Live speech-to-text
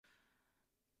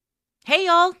Hey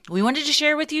y'all! We wanted to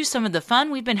share with you some of the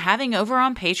fun we've been having over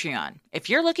on Patreon.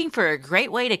 If you're looking for a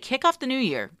great way to kick off the new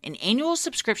year, an annual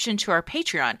subscription to our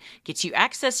Patreon gets you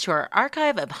access to our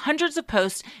archive of hundreds of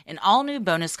posts and all new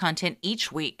bonus content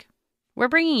each week. We're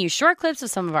bringing you short clips of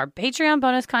some of our Patreon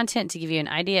bonus content to give you an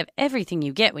idea of everything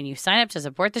you get when you sign up to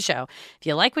support the show. If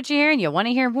you like what you hear and you want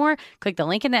to hear more, click the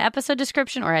link in the episode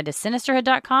description or head to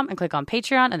sinisterhood.com and click on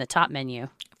Patreon in the top menu.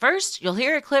 First, you'll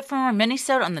hear a clip from our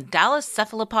minisode on the Dallas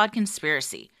cephalopod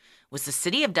conspiracy. Was the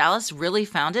city of Dallas really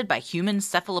founded by human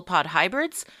cephalopod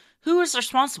hybrids? Who was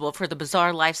responsible for the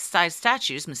bizarre life-size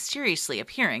statues mysteriously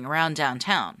appearing around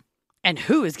downtown? And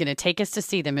who is going to take us to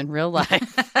see them in real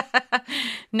life?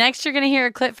 Next, you're going to hear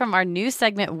a clip from our new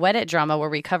segment, Weddit Drama, where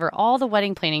we cover all the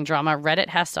wedding planning drama Reddit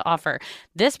has to offer.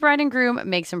 This bride and groom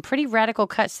make some pretty radical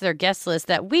cuts to their guest list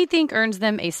that we think earns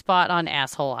them a spot on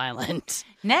Asshole Island.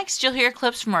 Next, you'll hear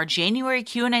clips from our January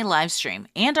Q&A livestream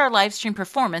and our livestream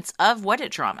performance of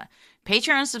Weddit Drama.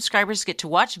 Patreon subscribers get to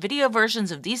watch video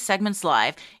versions of these segments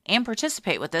live and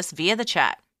participate with us via the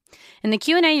chat. In the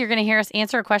Q&A, you're going to hear us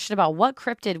answer a question about what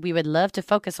cryptid we would love to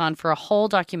focus on for a whole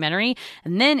documentary.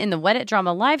 And then in the Weddit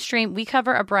Drama live stream, we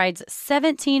cover a bride's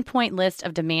 17-point list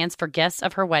of demands for guests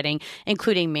of her wedding,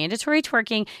 including mandatory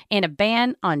twerking and a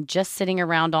ban on just sitting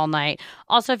around all night.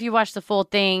 Also, if you watch the full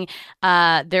thing,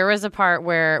 there was a part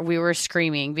where we were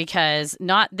screaming because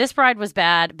not this bride was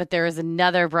bad, but there was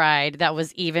another bride that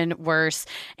was even worse.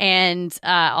 And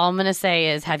all I'm going to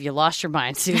say is, have you lost your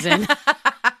mind, Susan?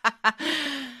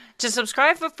 To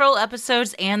subscribe for full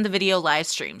episodes and the video live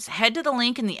streams, head to the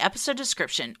link in the episode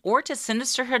description or to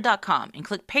sinisterhood.com and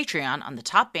click Patreon on the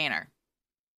top banner.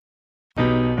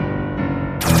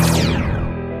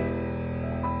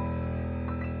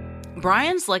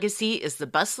 Brian's legacy is the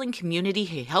bustling community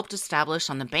he helped establish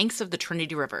on the banks of the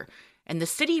Trinity River and the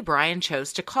city Brian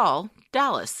chose to call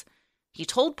Dallas. He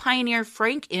told pioneer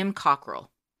Frank M. Cockrell,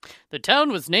 "The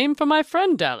town was named for my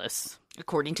friend Dallas,"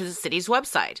 according to the city's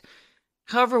website.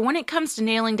 However, when it comes to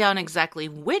nailing down exactly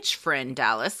which friend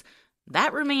Dallas,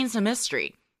 that remains a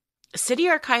mystery. City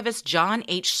archivist John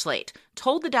H. Slate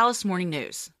told the Dallas Morning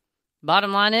News,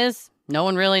 "Bottom line is, no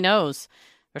one really knows.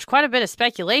 There's quite a bit of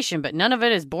speculation, but none of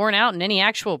it is borne out in any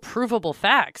actual provable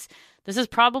facts. This is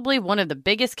probably one of the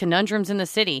biggest conundrums in the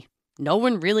city. No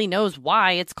one really knows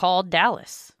why it's called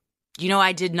Dallas." You know,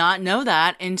 I did not know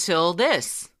that until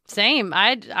this. Same.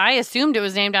 I assumed it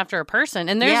was named after a person.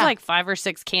 And there's like 5 or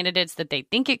 6 candidates that they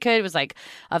think it could. It was like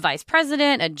a vice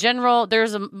president, a general.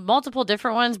 There's multiple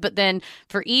different ones. But then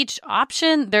for each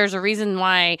option, there's a reason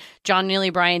why John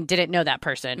Neely Bryan didn't know that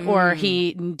person or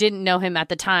he didn't know him at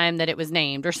the time that it was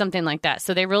named or something like that.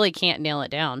 So they really can't nail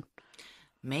it down.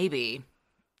 Maybe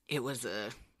it was a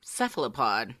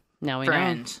cephalopod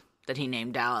friend that he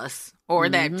named Dallas. Or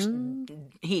that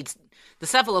the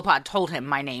cephalopod told him,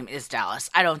 my name is Dallas.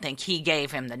 I don't think he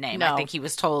gave him the name. No. I think he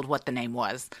was told what the name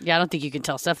was. Yeah, I don't think you can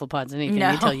tell cephalopods anything.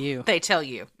 No, they tell you. They tell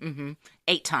you.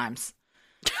 8 times.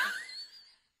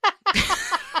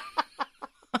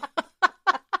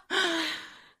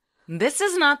 This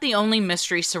is not the only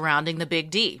mystery surrounding the Big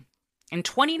D. In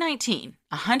 2019,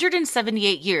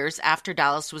 178 years after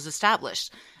Dallas was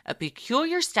established, a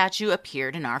peculiar statue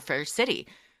appeared in our fair city.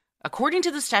 According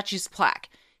to the statue's plaque,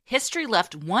 history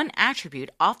left one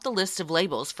attribute off the list of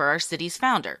labels for our city's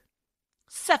founder: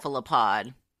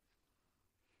 cephalopod.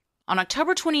 On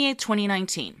October 28,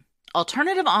 2019,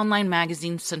 alternative online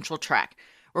magazine Central Track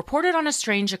reported on a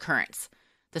strange occurrence: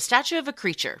 the statue of a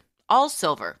creature, all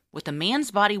silver, with a man's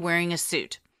body wearing a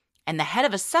suit, and the head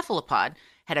of a cephalopod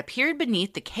had appeared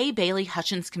beneath the Kay Bailey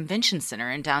Hutchins Convention Center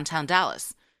in downtown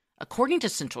Dallas. According to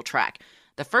Central Track,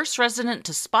 the first resident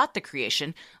to spot the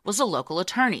creation was a local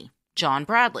attorney, John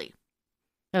Bradley.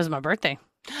 That was my birthday.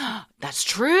 That's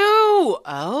true.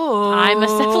 Oh. I'm a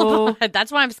cephalopod.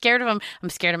 That's why I'm scared of him. I'm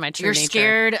scared of my true nature. You're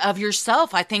scared of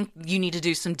yourself. I think you need to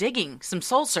do some digging, some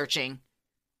soul searching.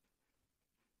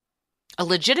 A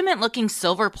legitimate-looking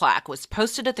silver plaque was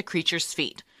posted at the creature's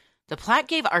feet. The plaque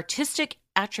gave artistic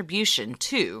attribution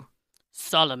to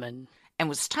Solomon and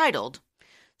was titled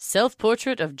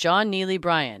Self-Portrait of John Neely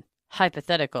Bryan,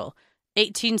 Hypothetical,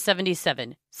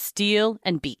 1877, Steel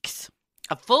and Beaks.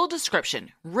 A full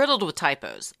description, riddled with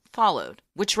typos, followed,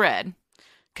 which read,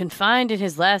 "Confined in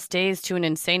his last days to an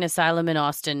insane asylum in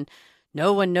Austin,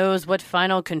 no one knows what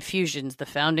final confusions the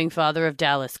founding father of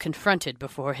Dallas confronted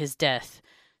before his death.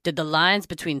 Did the lines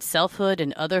between selfhood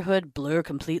and otherhood blur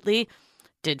completely?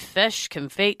 Did Fesh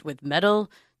confate with metal,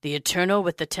 the eternal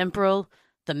with the temporal,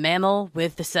 the mammal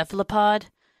with the cephalopod?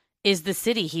 Is the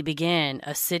city he began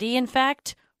a city, in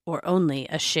fact, or only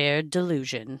a shared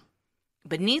delusion?"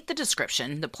 Beneath the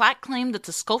description, the plaque claimed that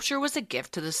the sculpture was a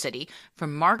gift to the city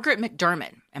from Margaret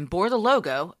McDermott and bore the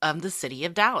logo of the city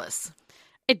of Dallas.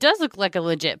 It does look like a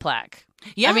legit plaque.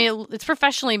 Yeah. I mean, it's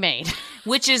professionally made.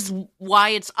 Which is why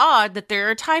it's odd that there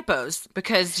are typos,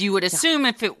 because you would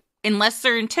assume unless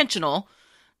they're intentional,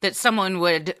 that someone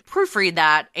would proofread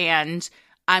that, and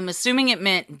I'm assuming it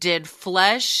meant did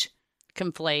flesh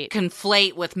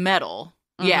conflate with metal.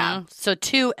 Mm-hmm. Yeah. So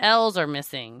 2 L's are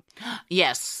missing.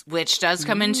 Yes, which does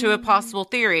come into a possible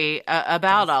theory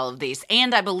about all of these.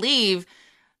 And I believe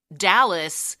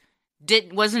Dallas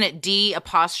wasn't it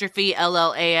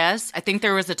D''LLAS? I think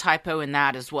there was a typo in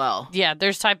that as well. Yeah,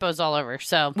 there's typos all over.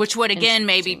 So which would again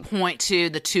maybe point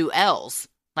to the 2 L's,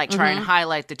 like try and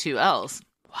highlight the 2 L's.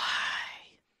 Why?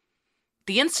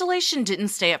 The installation didn't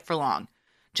stay up for long.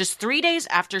 Just 3 days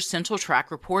after Central Track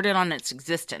reported on its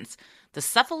existence, the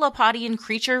cephalopodian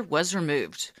creature was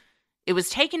removed. It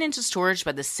was taken into storage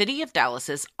by the City of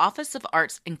Dallas's Office of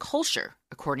Arts and Culture,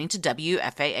 according to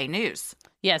WFAA News.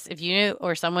 Yes, if you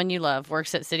or someone you love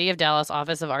works at City of Dallas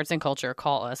Office of Arts and Culture,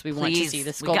 call us. We want to see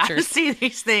the sculptures. We got to see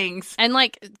these things. And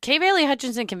like Kay Bailey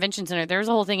Hutchinson Convention Center, there was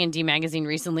a whole thing in D Magazine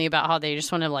recently about how they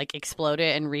just want to like explode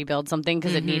it and rebuild something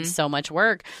because it needs so much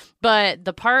work. But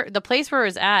the place where it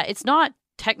was at, it's not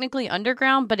technically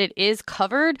underground, but it is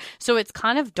covered, so it's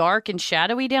kind of dark and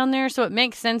shadowy down there. So it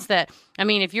makes sense that, I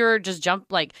mean, if you're just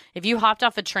if you hopped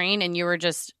off a train and you were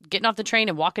just getting off the train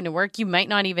and walking to work, you might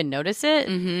not even notice it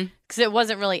because it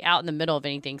wasn't really out in the middle of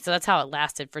anything. So that's how it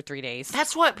lasted for 3 days.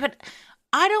 But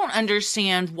I don't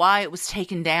understand why it was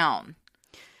taken down.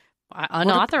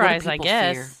 Unauthorized, I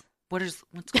guess. Fear? What's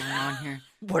going on here?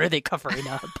 What are they covering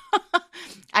up?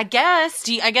 I guess.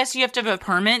 I guess you have to have a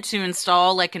permit to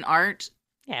install like an art.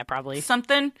 Yeah, probably.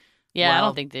 Something? Yeah, well, I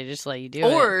don't think they just let you do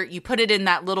it. Or you put it in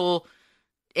that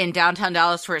in downtown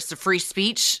Dallas where it's the free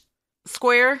speech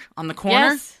square on the corner.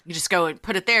 Yes. You just go and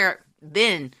put it there.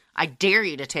 Then I dare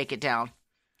you to take it down.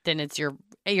 Then it's you're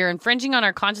infringing on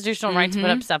our constitutional right to put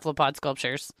up cephalopod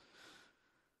sculptures.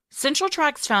 Central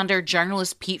Track's founder,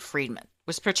 journalist Pete Friedman,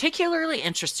 was particularly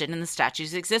interested in the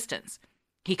statue's existence.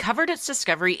 He covered its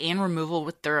discovery and removal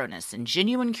with thoroughness and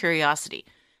genuine curiosity,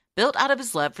 built out of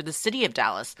his love for the city of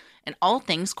Dallas and all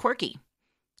things quirky.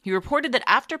 He reported that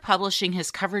after publishing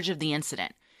his coverage of the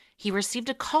incident, he received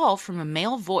a call from a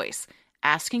male voice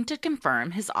asking to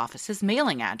confirm his office's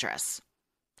mailing address.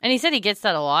 And he said he gets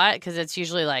that a lot because it's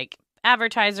usually like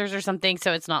advertisers or something,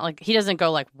 so it's not like he doesn't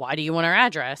go like, why do you want our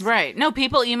address? Right. No,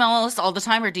 people email us all the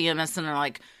time or DM us and they're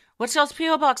like, what's y'all's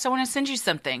P.O. box? I want to send you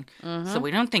something. So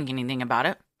we don't think anything about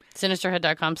it.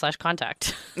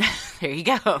 Sinisterhood.com/contact. There you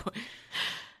go.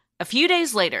 A few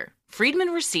days later, Friedman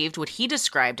received what he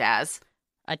described as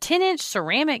a 10-inch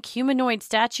ceramic humanoid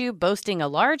statue boasting a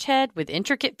large head with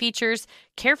intricate features,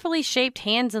 carefully shaped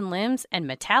hands and limbs, and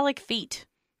metallic feet.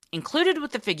 Included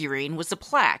with the figurine was a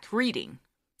plaque reading,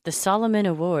 "The Solomon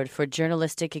Award for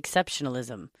Journalistic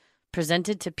Exceptionalism,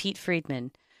 presented to Pete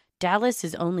Friedman. Dallas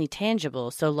is only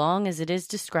tangible so long as it is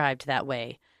described that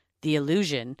way. The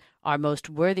illusion, our most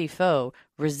worthy foe,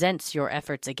 resents your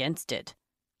efforts against it.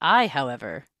 I,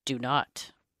 however, do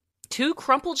not." 2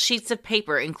 crumpled sheets of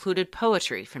paper included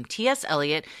poetry from T.S.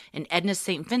 Eliot and Edna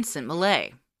St. Vincent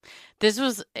Millay.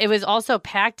 It was also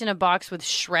packed in a box with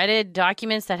shredded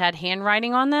documents that had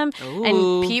handwriting on them. Ooh.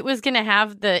 And Pete was going to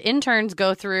have the interns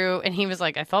go through, and he was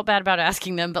like, I felt bad about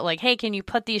asking them, but like, hey, can you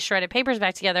put these shredded papers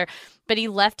back together? But he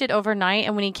left it overnight,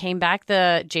 and when he came back,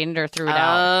 the janitor threw it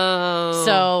out.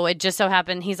 So it just so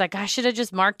happened, he's like, I should have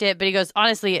just marked it. But he goes,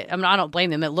 honestly, I don't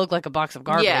blame him. It looked like a box of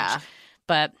garbage. Yeah.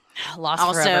 But lost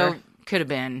also, forever. Could have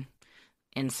been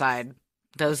inside.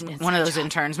 One of those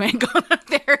interns may have gone up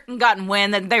there and gotten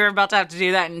wind that they were about to have to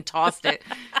do that and tossed it.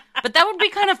 But that would be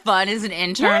kind of fun as an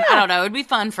intern. Yeah. I don't know. It'd be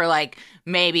fun for like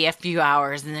maybe a few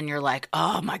hours, and then you're like,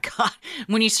 oh my God.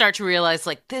 When you start to realize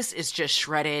like this is just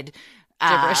shredded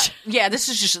gibberish. Yeah, this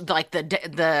is just like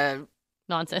the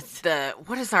nonsense.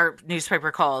 What is our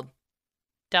newspaper called?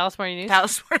 Dallas Morning News.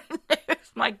 Dallas Morning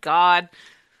News. My God.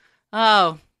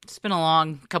 Oh, it's been a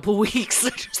long couple weeks.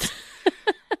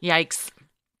 Yikes.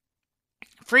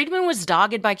 Friedman was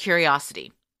dogged by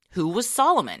curiosity. Who was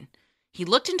Solomon? He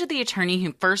looked into the attorney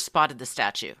who first spotted the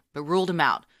statue, but ruled him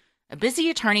out. A busy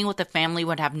attorney with a family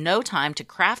would have no time to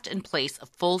craft and place a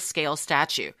full-scale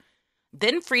statue.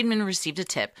 Then Friedman received a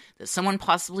tip that someone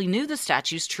possibly knew the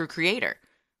statue's true creator.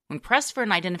 When pressed for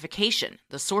an identification,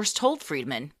 the source told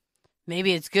Friedman,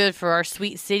 maybe it's good for our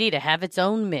sweet city to have its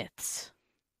own myths.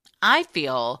 I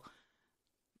feel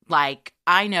like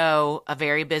I know a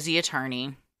very busy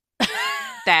attorney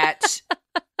that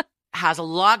has a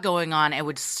lot going on and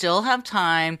would still have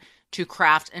time to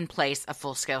craft and place a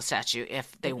full-scale statue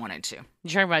if they wanted to.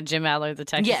 You're talking about Jim Adler, the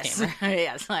Texas Yes. gamer.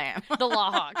 Yes, I am. The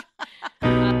Law Hawk.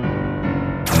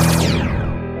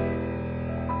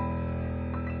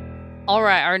 All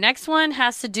right, our next one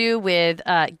has to do with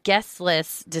guest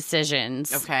list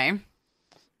decisions. Okay.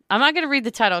 I'm not going to read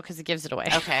the title because it gives it away.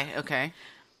 Okay.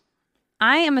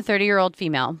 I am a 30-year-old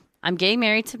female. I'm getting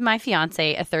married to my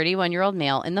fiance, a 31-year-old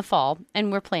male, in the fall,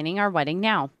 and we're planning our wedding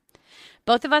now.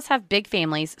 Both of us have big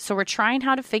families, so we're trying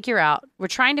to figure out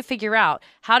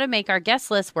how to make our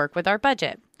guest list work with our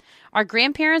budget. Our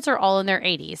grandparents are all in their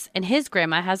 80s, and his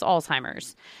grandma has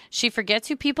Alzheimer's. She forgets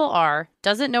who people are,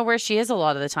 doesn't know where she is a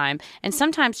lot of the time, and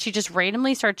sometimes she just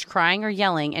randomly starts crying or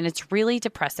yelling, and it's really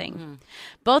depressing.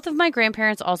 Both of my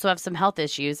grandparents also have some health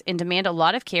issues and demand a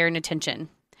lot of care and attention.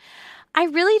 I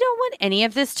really don't want any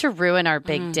of this to ruin our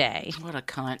big day. What a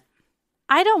cunt.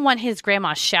 I don't want his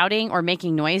grandma shouting or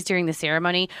making noise during the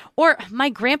ceremony, or my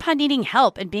grandpa needing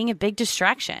help and being a big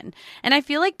distraction. And I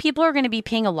feel like people are going to be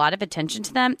paying a lot of attention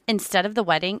to them instead of the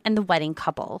wedding and the wedding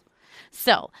couple.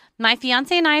 So, my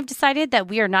fiance and I have decided that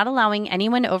we are not allowing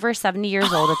anyone over 70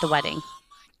 years old at the wedding.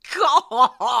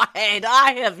 God,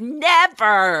 I have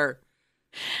never.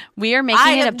 We are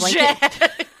making it a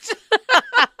blanket.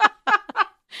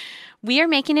 We are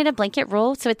making it a blanket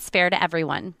rule so it's fair to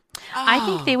everyone. I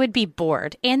think they would be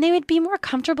bored and they would be more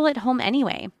comfortable at home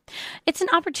anyway. It's an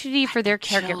opportunity for their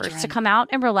caregivers to come out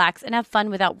and relax and have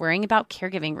fun without worrying about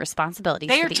caregiving responsibilities.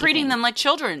 They are treating them like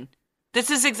children.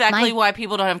 This is exactly why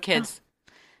people don't have kids.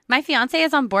 My fiance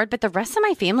is on board, but the rest of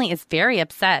my family is very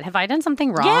upset. Have I done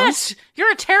something wrong? Yes,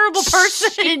 you're a terrible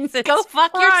person. Go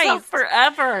fuck yourself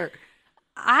forever.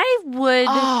 I would.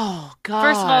 Oh, God.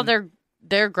 First of all,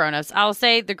 they're grown-ups. I'll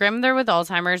say the grandmother with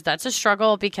Alzheimer's, that's a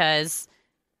struggle because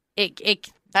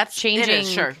that's changing. It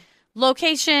is, sure.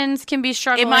 Locations can be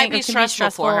struggling. It might be stressful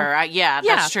for her. Yeah,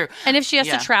 that's true. And if she has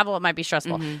to travel, it might be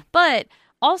stressful. But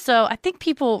also, I think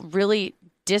people really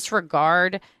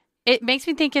disregard. It makes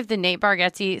me think of the Nate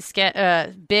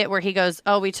Bargatze bit where he goes,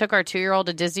 "Oh, we took our 2-year-old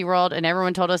to Disney World, and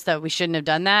everyone told us that we shouldn't have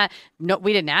done that. No,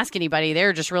 we didn't ask anybody. They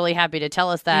were just really happy to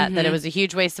tell us that it was a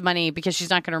huge waste of money because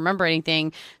she's not going to remember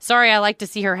anything. Sorry, I like to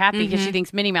see her happy because she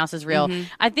thinks Minnie Mouse is real.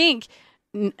 I think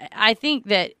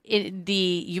that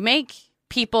you make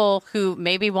people who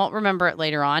maybe won't remember it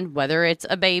later on, whether it's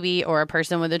a baby or a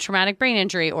person with a traumatic brain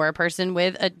injury or a person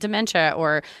with a dementia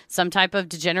or some type of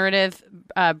degenerative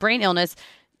brain illness."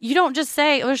 You don't just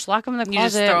say, "Oh, just lock them in the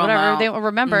closet," whatever, they won't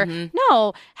remember.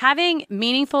 No, having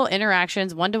meaningful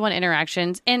interactions, one-to-one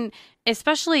interactions, and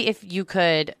especially if you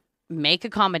could make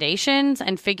accommodations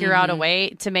and figure out a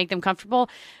way to make them comfortable.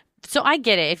 So I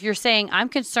get it. If you're saying, I'm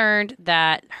concerned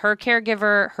that her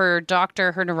caregiver, her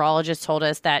doctor, her neurologist told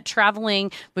us that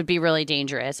traveling would be really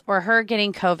dangerous, or her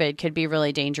getting COVID could be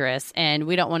really dangerous, and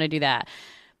we don't want to do that.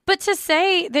 But to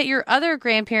say that your other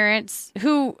grandparents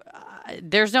who...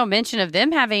 there's no mention of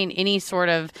them having any sort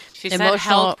of emotional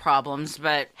health problems,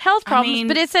 but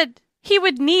it said he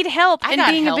would need help and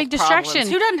being a big distraction.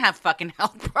 Who doesn't have fucking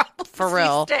health problems for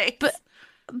real? These days?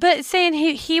 But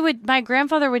saying my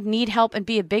grandfather would need help and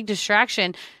be a big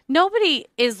distraction. Nobody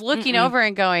is looking over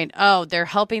and going, "Oh, they're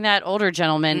helping that older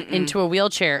gentleman into a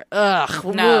wheelchair." Ugh,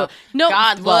 no.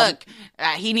 God, well, look,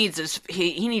 he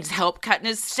needs help cutting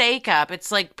his steak up.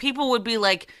 It's like people would be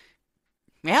like,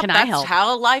 "Yeah, that's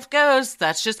how life goes.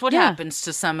 That's just what happens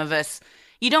to some of us."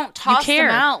 You don't toss them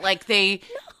out like they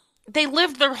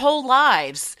lived their whole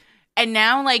lives. And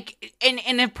now,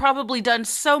 and have probably done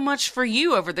so much for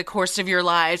you over the course of your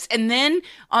lives. And then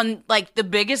on, the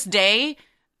biggest day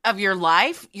of your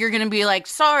life, you're going to be like,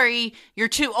 "Sorry, you're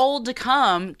too old to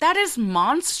come." That is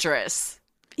monstrous.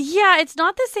 Yeah, it's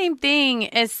not the same thing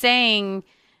as saying...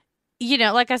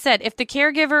 like I said, if the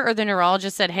caregiver or the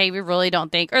neurologist said, "Hey, we really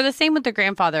don't think," or the same with the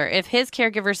grandfather, if his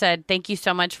caregiver said, "Thank you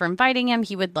so much for inviting him.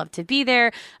 He would love to be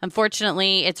there.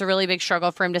 Unfortunately, it's a really big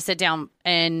struggle for him to sit down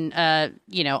in,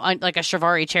 like a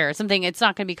Shivari chair or something. It's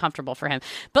not going to be comfortable for him."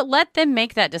 But let them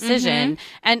make that decision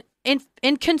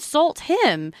and consult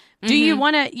him. Do you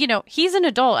want to, he's an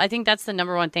adult. I think that's the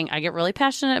number one thing. I get really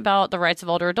passionate about the rights of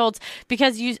older adults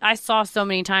because I saw so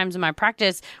many times in my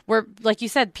practice where, like you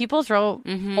said, people throw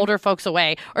older folks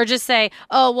away or just say,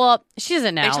 "Oh, well, she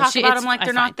doesn't know." They talk about them like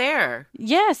they're not there.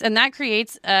 Yes, and that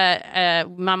creates,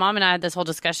 my mom and I had this whole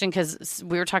discussion because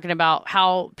we were talking about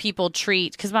how people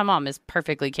treat, because my mom is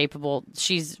perfectly capable.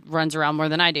 She runs around more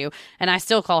than I do, and I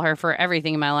still call her for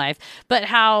everything in my life. But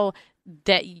how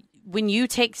that when you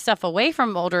take stuff away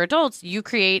from older adults, you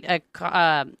create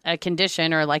a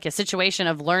condition or like a situation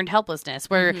of learned helplessness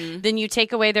where then you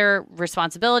take away their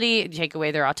responsibility, you take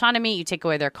away their autonomy, you take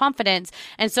away their confidence.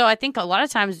 And so I think a lot of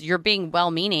times you're being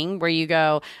well-meaning where you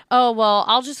go, oh, well,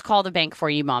 I'll just call the bank for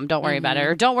you, Mom. Don't worry about it.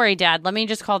 Or don't worry, Dad. Let me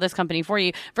just call this company for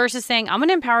you versus saying, I'm going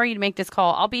to empower you to make this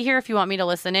call. I'll be here if you want me to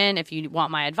listen in, if you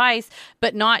want my advice,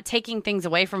 but not taking things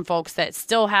away from folks that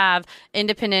still have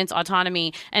independence,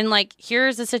 autonomy. And like,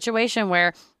 here's a situation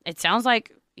where it sounds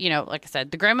like, like I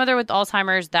said, the grandmother with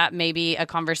Alzheimer's, that may be a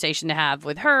conversation to have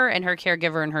with her and her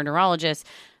caregiver and her neurologist.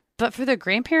 But for the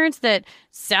grandparents that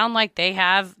sound like they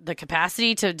have the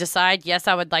capacity to decide, yes,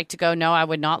 I would like to go, no, I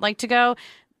would not like to go,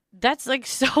 that's like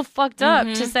so fucked up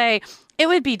to say. It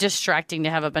would be distracting to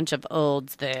have a bunch of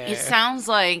olds there. It sounds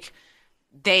like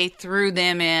they threw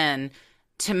them in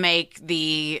to make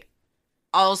the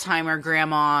Alzheimer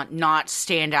grandma not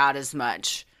stand out as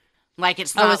much. Like,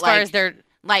 it's not as far as they're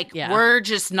like, we're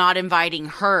just not inviting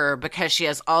her because she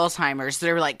has Alzheimer's.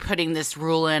 They're like putting this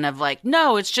rule in of like,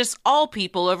 no, it's just all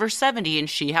people over 70 and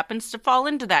she happens to fall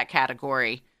into that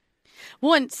category.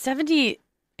 Well, and 70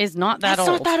 is not that That's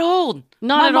old. not that old.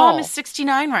 Not at My all. mom is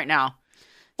 69 right now.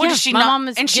 What Yeah, is she my not? mom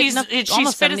is and she's getting up fit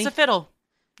almost 70. as a fiddle.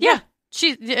 Yeah.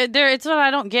 It's what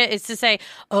I don't get is to say,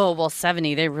 oh, well,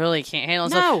 70, they really can't handle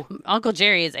it. No. So Uncle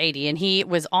Jerry is 80, and he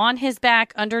was on his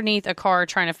back underneath a car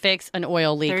trying to fix an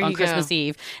oil leak on Christmas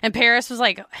Eve. And Paris was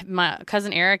like, my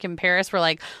cousin Eric and Paris were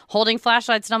like holding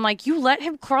flashlights. And I'm like, you let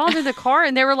him crawl into the car?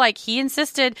 And they were like, he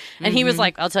insisted. And he was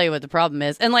like, I'll tell you what the problem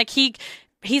is. And like,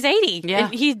 he's 80. Yeah.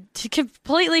 And he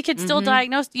completely could still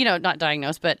diagnose, not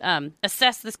diagnose, but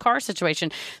assess this car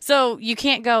situation. So you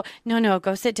can't go, no,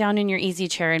 go sit down in your easy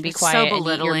chair and be quiet. So and eat your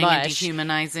belittling and mush.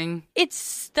 dehumanizing.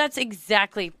 That's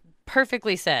exactly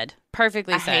perfectly said.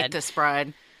 Perfectly said. I hate this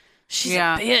bride. She's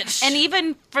a bitch. And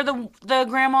even for the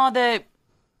grandma that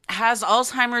has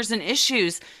Alzheimer's and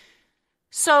issues.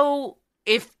 So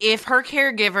if her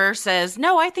caregiver says,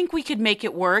 no, I think we could make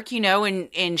it work,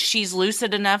 and she's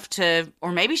lucid enough to,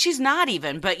 or maybe she's not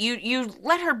even, but you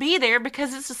let her be there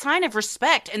because it's a sign of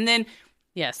respect. And then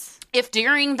yes, if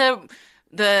during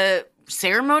the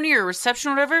ceremony or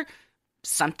reception or whatever,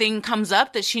 something comes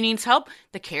up that she needs help,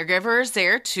 the caregiver is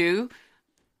there to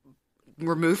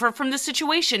remove her from the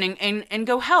situation and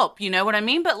go help. You know what I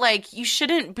mean? But like, you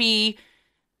shouldn't be,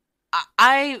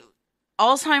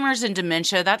 Alzheimer's and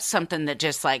dementia, that's something that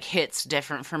just like hits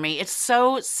different for me. It's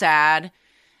so sad.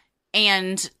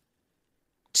 And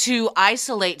to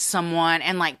isolate someone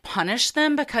and like punish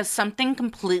them because something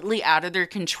completely out of their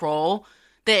control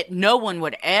that no one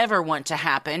would ever want to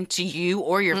happen to you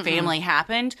or your family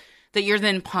happened, that you're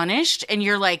then punished and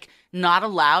you're like not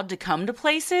allowed to come to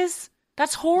places.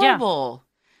 That's horrible.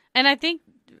 Yeah. And I think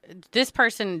this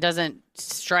person doesn't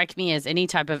strike me as any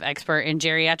type of expert in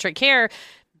geriatric care,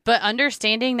 but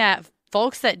understanding that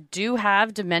folks that do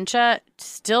have dementia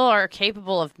still are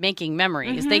capable of making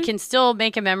memories. They can still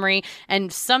make a memory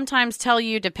and sometimes tell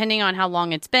you, depending on how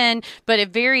long it's been, but it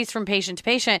varies from patient to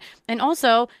patient. And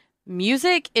also,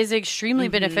 music is extremely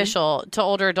beneficial to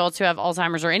older adults who have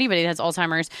Alzheimer's or anybody that has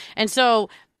Alzheimer's. And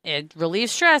so it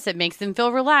relieves stress. It makes them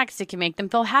feel relaxed. It can make them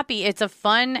feel happy. It's a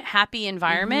fun, happy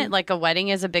environment. Like a wedding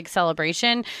is a big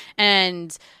celebration.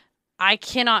 And I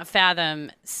cannot fathom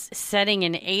setting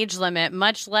an age limit,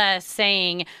 much less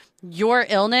saying your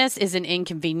illness is an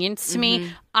inconvenience to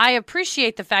me. I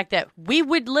appreciate the fact that we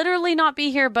would literally not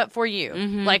be here but for you.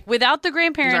 Like without the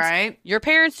grandparents, your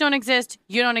parents don't exist,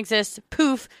 you don't exist,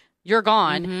 poof, you're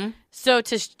gone. So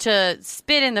to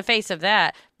spit in the face of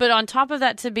that, but on top of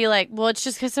that to be like, well, it's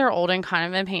just because they're old and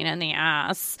kind of a pain in the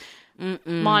ass.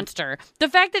 Monster. The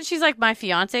fact that she's like, my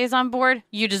fiance is on board,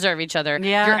 you deserve each other.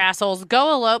 Yeah. You're assholes.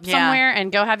 Go elope somewhere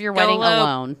and go have your wedding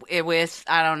alone. With,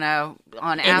 I don't know,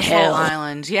 on In Asshole hell.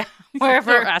 Island. Yeah.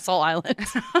 Wherever. Or Asshole Island.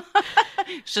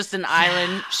 It's just an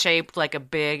island shaped like a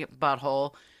big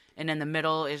butthole. And in the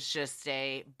middle is just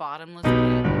a bottomless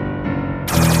pit.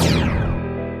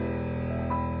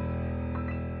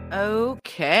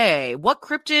 Okay. What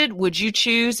cryptid would you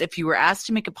choose if you were asked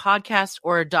to make a podcast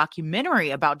or a documentary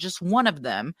about just one of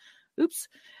them?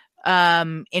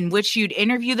 In which you'd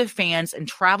interview the fans and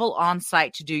travel on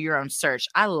site to do your own search.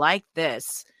 I like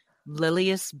this.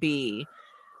 Lilius B.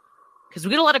 Because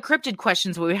we get a lot of cryptid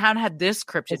questions, but we haven't had this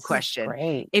cryptid question.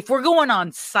 Great. If we're going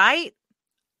on site,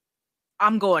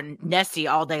 I'm going Nessie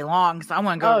all day long because I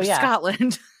want to go to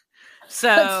Scotland. So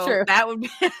That's true. that would be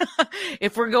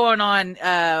if we're going on.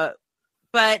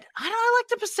 But I like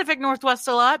the Pacific Northwest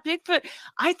a lot. Bigfoot.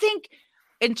 I think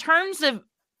in terms of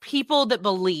people that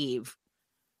believe,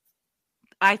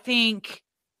 I think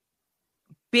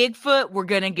Bigfoot, we're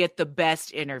going to get the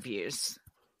best interviews.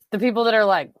 The people that are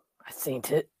like, I seen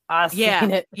it. I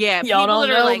seen it. Yeah. Y'all People don't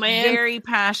that know, are like man. very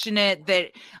passionate.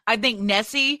 That I think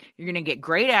Nessie, you're going to get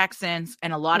great accents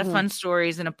and a lot of fun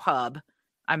stories in a pub.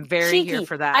 I'm very here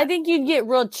for that. I think you'd get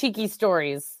real cheeky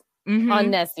stories on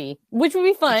Nessie, which would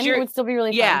be fun. It would still be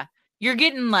really fun. Yeah. You're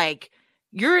getting like,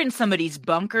 you're in somebody's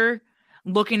bunker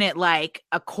looking at like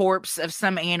a corpse of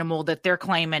some animal that they're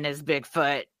claiming is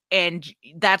Bigfoot. And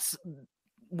that's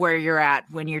where you're at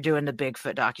when you're doing the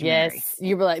Bigfoot documentary. Yes.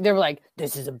 They were like,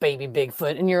 this is a baby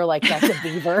Bigfoot. And you're like, that's a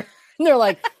beaver. And they're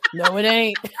like, no, it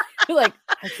ain't. You're like,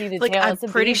 I see the tail. I'm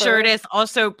pretty sure it is.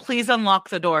 Also, please unlock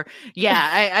the door.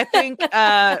 Yeah, I think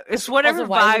it's whatever Also,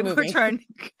 why is it vibe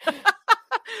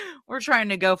we're trying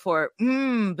to go for.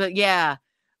 But yeah,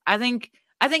 I think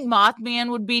Mothman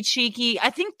would be cheeky. I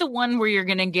think the one where you're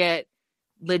gonna get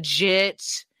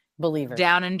legit believers,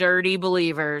 down and dirty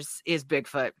believers, is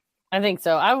Bigfoot. I think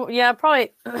so. I'd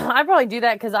probably do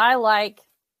that because I like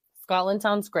Scotland.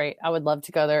 Sounds great. I would love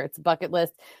to go there. It's a bucket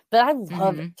list. But I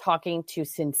love talking to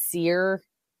sincere,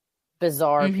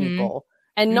 bizarre people,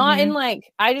 and not in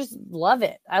like. I just love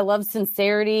it. I love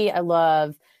sincerity. I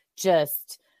would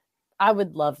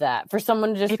love that for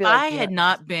someone to just. If be like, I had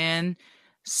not been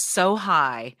so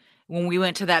high when we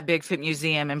went to that Bigfoot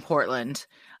museum in Portland,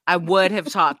 I would have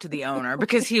talked to the owner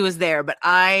because he was there, but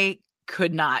I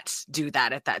could not do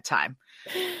that at that time.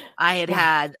 I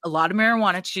had a lot of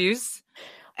marijuana chews,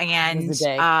 and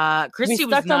Christy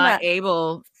was not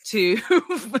able to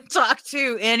talk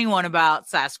to anyone about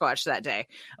Sasquatch that day.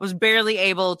 I was barely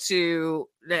able to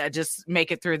just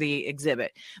make it through the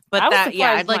exhibit. But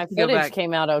I'd like to go back.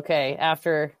 Came out okay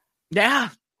after. Yeah,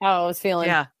 how I was feeling.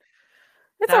 Yeah,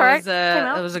 it's all right.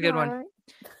 That was a good one. Right.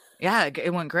 Yeah,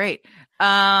 it went great.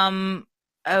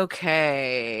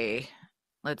 Okay,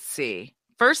 let's see.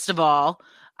 First of all,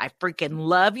 I freaking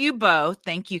love you both.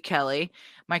 Thank you, Kelly.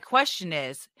 My question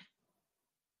is,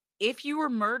 if you were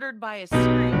murdered by a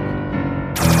serial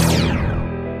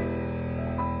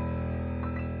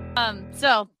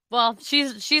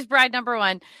she's bride number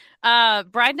one.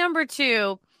 Bride number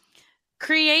two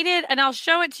created, and I'll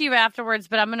show it to you afterwards,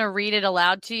 but I'm going to read it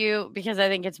aloud to you because I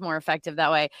think it's more effective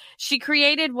that way. She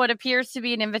created what appears to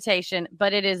be an invitation,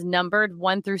 but it is numbered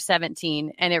 1 through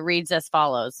 17, and it reads as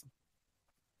follows.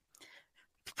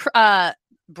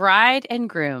 Bride and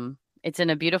groom. It's in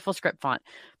a beautiful script font.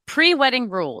 Pre-wedding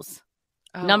rules.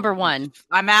 Number 1.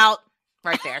 I'm out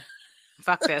right there.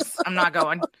 Fuck this. I'm not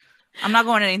going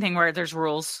anything where there's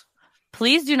rules.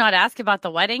 Please do not ask about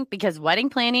the wedding because wedding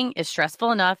planning is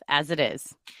stressful enough as it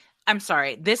is. I'm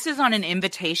sorry. This is on an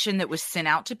invitation that was sent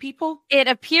out to people? It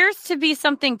appears to be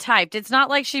something typed. It's not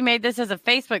like she made this as a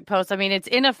Facebook post. I mean, it's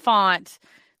in a font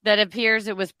that appears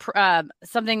it was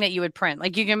something that you would print.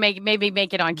 Like you can maybe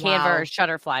make it on Canva or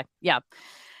Shutterfly. Yeah.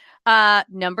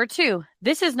 Number 2,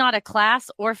 this is not a class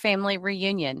or family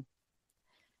reunion.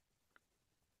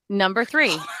 Number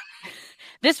 3,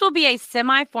 this will be a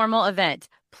semi-formal event.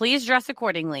 Please dress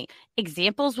accordingly.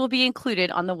 Examples will be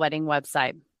included on the wedding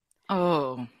website.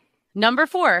 Oh. Number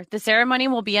 4, the ceremony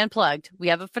will be unplugged. We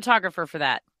have a photographer for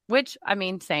that, which, I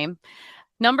mean, same.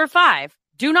 Number 5,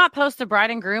 do not post the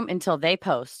bride and groom until they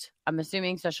post. I'm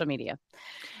assuming social media.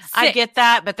 6, I get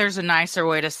that, but there's a nicer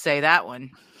way to say that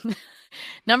one.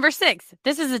 Number 6,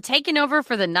 this is a taking over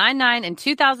for the 99 and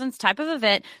 2000s type of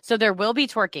event, so there will be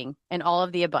twerking and all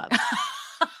of the above,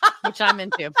 which I'm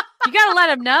into. You got to let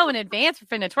them know in advance for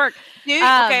finna twerk. Dude,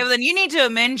 okay, well then you need to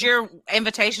amend your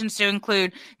invitations to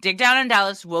include Dig Down in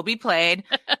Dallas will be played.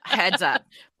 Heads up.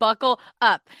 Buckle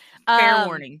up. Fair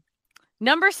warning.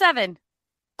 Number 7,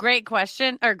 great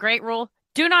question or great rule.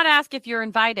 Do not ask if you're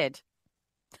invited.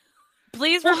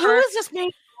 Please refer. Who is this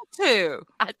being to?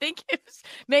 I think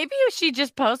maybe she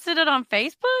just posted it on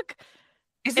Facebook.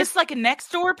 Is this like a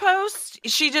next door post?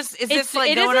 Is this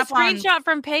like going up on? It is a screenshot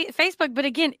from Facebook, but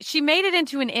again, she made it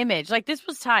into an image. Like this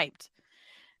was typed.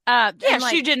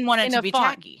 She didn't want it to be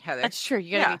tacky, Heather. That's true.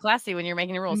 You got to be classy when you're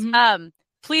making the rules. Mm-hmm.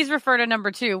 Please refer to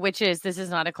number 2, which is this is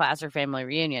not a class or family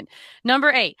reunion.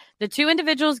 Number 8, the 2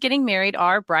 individuals getting married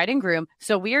are bride and groom,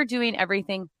 so we are doing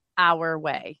everything our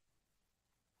way.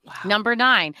 Wow. Number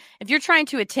 9, if you're trying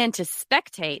to attend to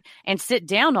spectate and sit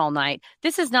down all night,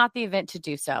 this is not the event to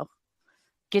do so.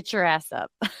 Get your ass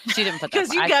up. She didn't put that.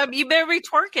 Because you better be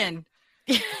twerking.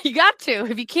 You got to.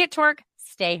 If you can't twerk,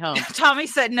 stay home. Tommy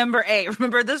said number 8.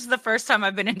 Remember, this is the first time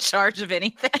I've been in charge of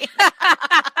anything.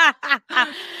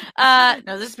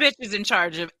 No, this bitch is in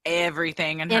charge of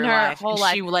everything in her life. Whole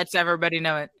life. She lets everybody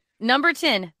know it. Number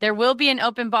 10, there will be an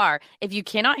open bar. If you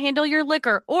cannot handle your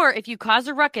liquor or if you cause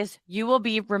a ruckus, you will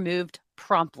be removed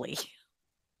promptly.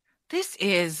 This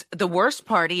is the worst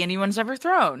party anyone's ever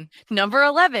thrown. Number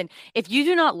 11, if you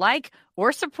do not like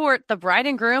or support the bride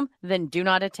and groom, then do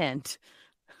not attend.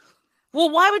 Well,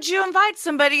 why would you invite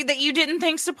somebody that you didn't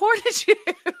think supported you?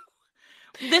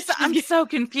 I'm so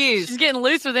confused. She's getting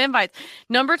loose with invites.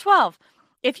 Number 12,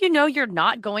 if you know you're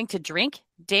not going to drink,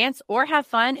 dance, or have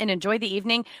fun and enjoy the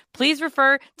evening, please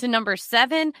refer to number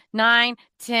 7, 9,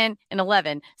 10, and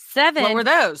 11. 7. What were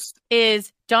those?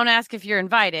 Is don't ask if you're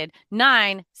invited.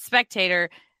 9, spectator.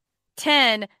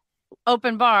 10,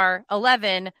 open bar.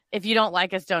 11, if you don't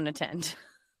like us, don't attend.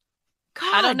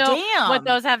 God, I don't know damn. what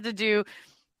those have to do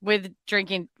with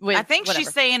drinking. I think whatever.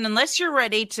 she's saying unless you're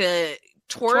ready to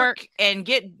twerk and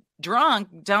get drunk,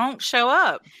 don't show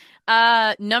up.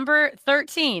 Number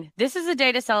 13. This is a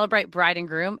day to celebrate bride and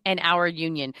groom and our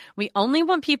union. We only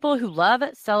want people who love,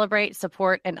 celebrate,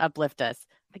 support, and uplift us.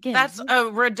 Again, that's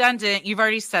redundant. You've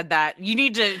already said that. You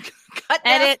need to cut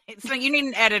edit. So you need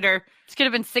an editor. It could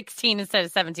have been 16 instead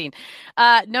of 17.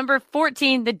 Number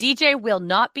 14. The DJ will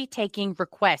not be taking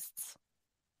requests.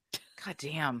 God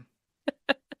damn.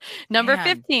 Number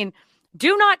 15.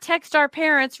 Do not text our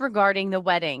parents regarding the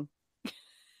wedding.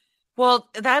 Well,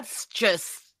 that's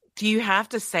just. Do you have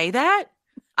to say that?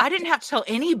 I didn't have to tell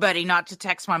anybody not to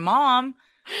text my mom.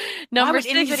 Why would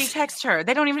anybody text her?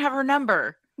 They don't even have her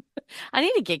number. I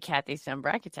need to get Kathy's number.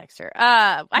 I could text her.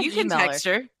 You can text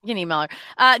her. You can email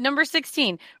her. Number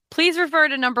 16. Please refer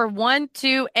to number 1,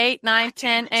 2, 8, 9,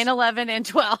 10, and 11, and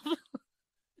 12.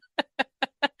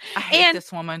 I hate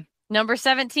this woman. Number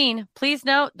 17. Please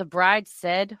note the bride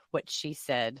said what she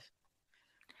said.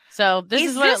 So this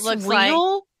is what it looks like.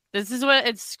 This is what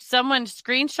it's. Someone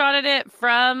screenshotted it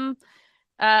from.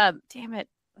 Damn it,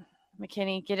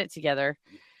 McKinney, get it together.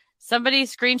 Somebody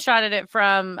screenshotted it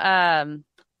from.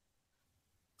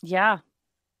 Yeah.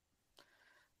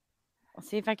 I'll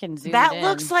see if I can zoom. That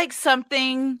looks like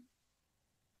something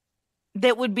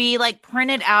that would be like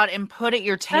printed out and put at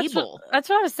your table. That's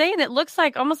what I was saying. It looks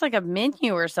like almost like a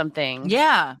menu or something.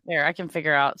 Yeah. There, I can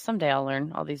figure out. Someday I'll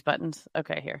learn all these buttons.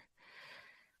 Okay, here.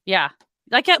 Yeah.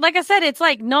 Like I said, it's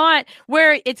like not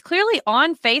where it's clearly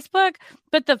on Facebook,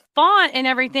 but the font and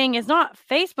everything is not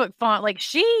Facebook font. Like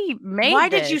she made. Why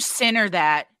did you center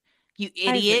that, you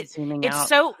idiot? It's out.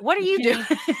 So. What are you doing?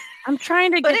 I'm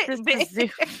trying to get this to zoom.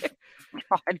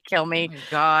 God, kill me. Oh my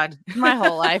God, my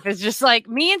whole life is just like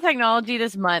me and technology.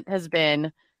 This month has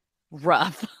been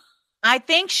rough. I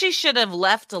think she should have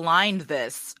left aligned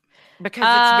this because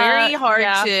it's very hard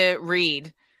to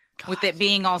read. God. With it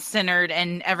being all centered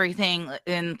and everything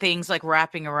and things like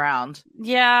wrapping around.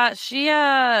 Yeah, she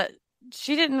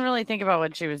didn't really think about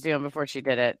what she was doing before she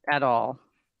did it at all.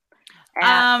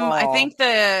 I think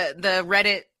the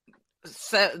Reddit,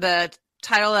 the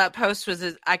title of that post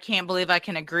was I can't believe I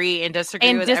can agree and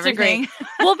disagree with everything.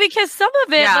 Well, because some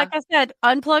of it, like I said,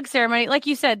 unplugged ceremony, like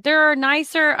you said, there are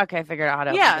nicer. Okay, I figured out how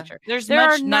to. Yeah, there's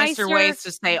much nicer ways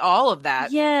to say all of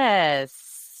that. Yes.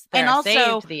 And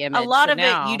also, a lot of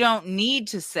it you don't need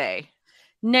to say.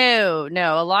 No.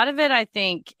 A lot of it, I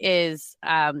think, is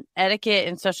etiquette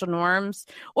and social norms.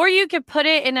 Or you could put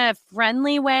it in a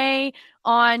friendly way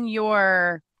on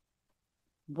your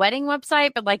wedding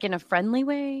website, but like in a friendly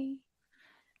way.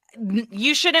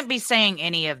 You shouldn't be saying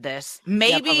any of this.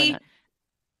 Maybe,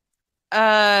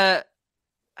 I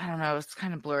don't know. It's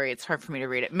kind of blurry. It's hard for me to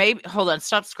read it. Maybe, hold on.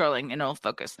 Stop scrolling and it'll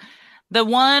focus.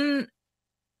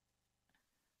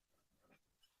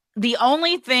 The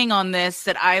only thing on this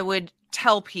that I would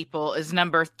tell people is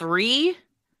number 3,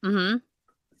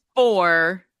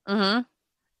 4,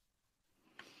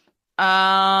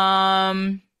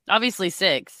 obviously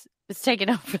 6. It's taken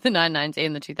over the 99s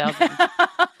and the 2000s.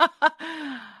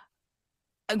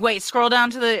 Wait, scroll down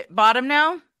to the bottom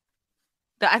now.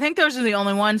 I think those are the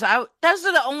only ones. Those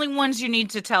are the only ones you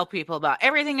need to tell people about.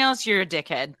 Everything else, you're a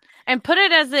dickhead. And put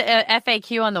it as a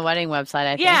FAQ on the wedding website,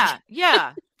 I think.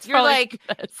 Yeah. You're like,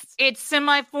 it's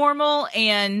semi-formal,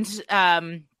 and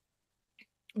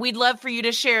we'd love for you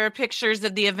to share pictures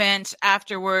of the event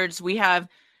afterwards. We have,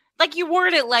 like, you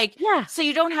word it like, so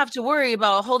you don't have to worry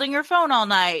about holding your phone all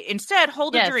night. Instead,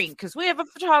 hold a drink, because we have a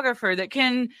photographer that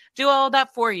can do all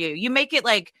that for you. You make it,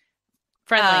 like,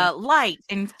 friendly, light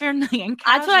and friendly and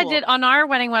casual. That's what I did on our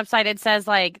wedding website. It says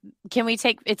like, can we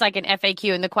take, it's like an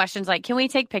FAQ, and the question's like, can we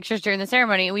take pictures during the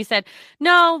ceremony? And we said,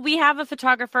 no, we have a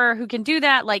photographer who can do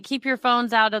that. Like, keep your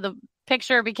phones out of the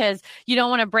picture because you don't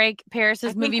want to break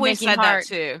Paris's movie making heart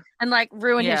too, and like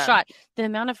ruin his shot. The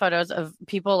amount of photos of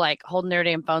people like holding their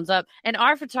damn phones up, and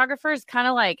our photographer is kind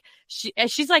of like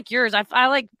she's like yours. I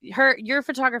like her. Your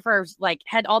photographer's like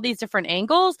had all these different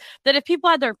angles that if people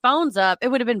had their phones up, it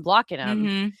would have been blocking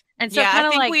them. And so I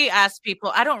think we asked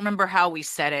people. I don't remember how we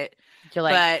said it, You're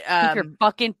like, keep your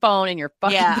fucking phone in your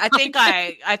fucking yeah,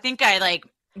 pocket. I think I like,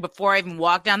 before I even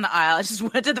walked down the aisle, I just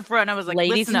went to the front. I was like,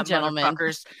 Ladies listen and up, gentlemen.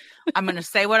 motherfuckers. I'm going to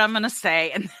say what I'm going to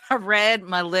say. And then I read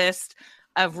my list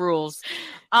of rules.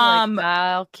 Like,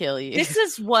 I'll kill you. This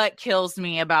is what kills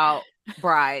me about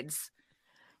brides.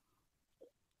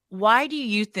 Why do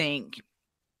you think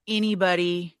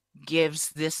anybody gives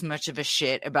this much of a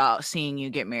shit about seeing you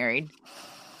get married?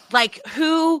 Like,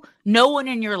 no one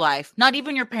in your life, not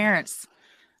even your parents,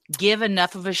 give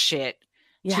enough of a shit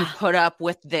to put up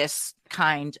with this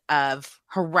kind of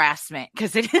harassment,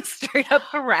 because it is straight up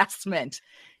harassment.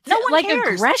 No one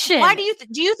cares. Aggression. Why do you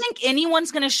think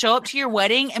anyone's going to show up to your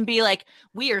wedding and be like,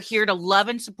 we are here to love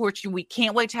and support you, we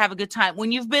can't wait to have a good time,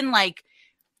 when you've been like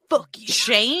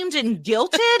shamed and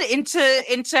guilted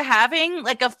into having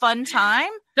like a fun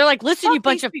time? They're like, listen, you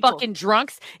bunch of fucking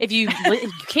drunks. If you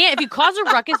cause a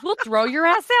ruckus, we'll throw your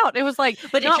ass out. It was like,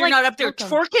 but if you're not up there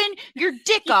twerking your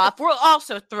dick off, we'll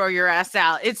also throw your ass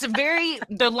out. It's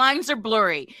the lines are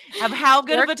blurry of how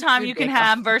good of a time you can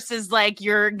have versus like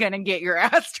you're gonna get your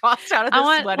ass tossed out of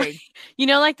this wedding. You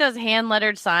know, like those hand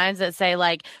lettered signs that say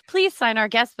like, please sign our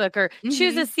guest book, or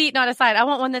choose a seat, not a side. I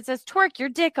want one that says twerk your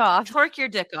dick off. Twerk your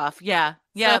dick off. Yeah.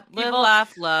 Yeah. So live,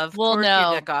 laugh, love. We'll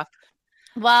know. Your dick off.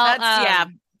 Well,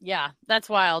 yeah, that's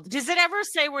wild. Does it ever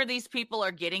say where these people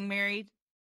are getting married?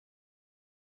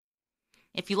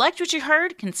 If you liked what you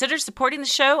heard, consider supporting the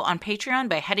show on Patreon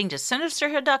by heading to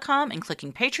sinisterhood.com and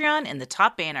clicking Patreon in the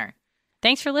top banner.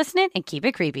 Thanks for listening, and keep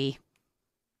it creepy.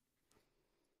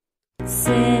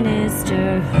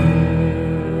 Sinisterhood.